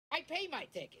I pay my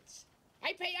tickets.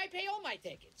 I pay all my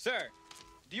tickets. Sir,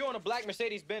 do you own a black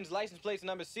Mercedes-Benz license plate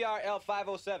number CRL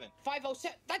 507?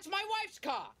 507? That's my wife's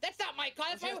car. That's not my car.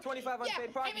 That's She has 25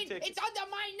 unpaid parking tickets. It's under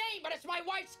my name, but it's my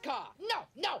wife's car. No,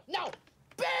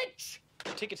 bitch!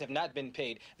 Tickets have not been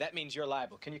paid. That means you're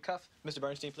liable. Can you cuff Mr.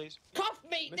 Bernstein, please? Cuff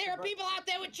me? There are people out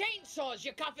there with chainsaws.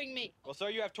 You're cuffing me. Well, sir,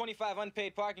 you have 25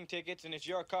 unpaid parking tickets, and it's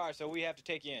your car, so we have to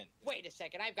take you in. Wait a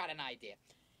second. I've got an idea.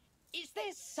 Is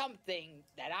there something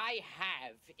that I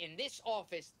have in this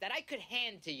office that I could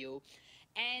hand to you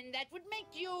and that would make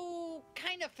you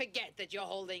kind of forget that you're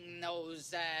holding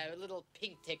those little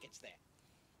pink tickets there?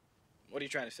 What are you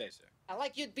trying to say, sir?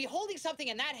 Like you'd be holding something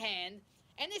in that hand,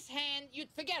 and this hand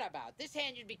you'd forget about. This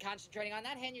hand you'd be concentrating on.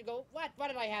 That hand you'd go, what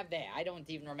did I have there? I don't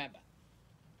even remember.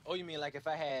 Oh, you mean like if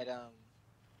I had,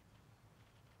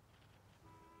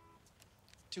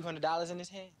 $200 in this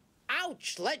hand?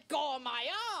 Ouch! Let go of my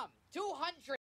arm! 200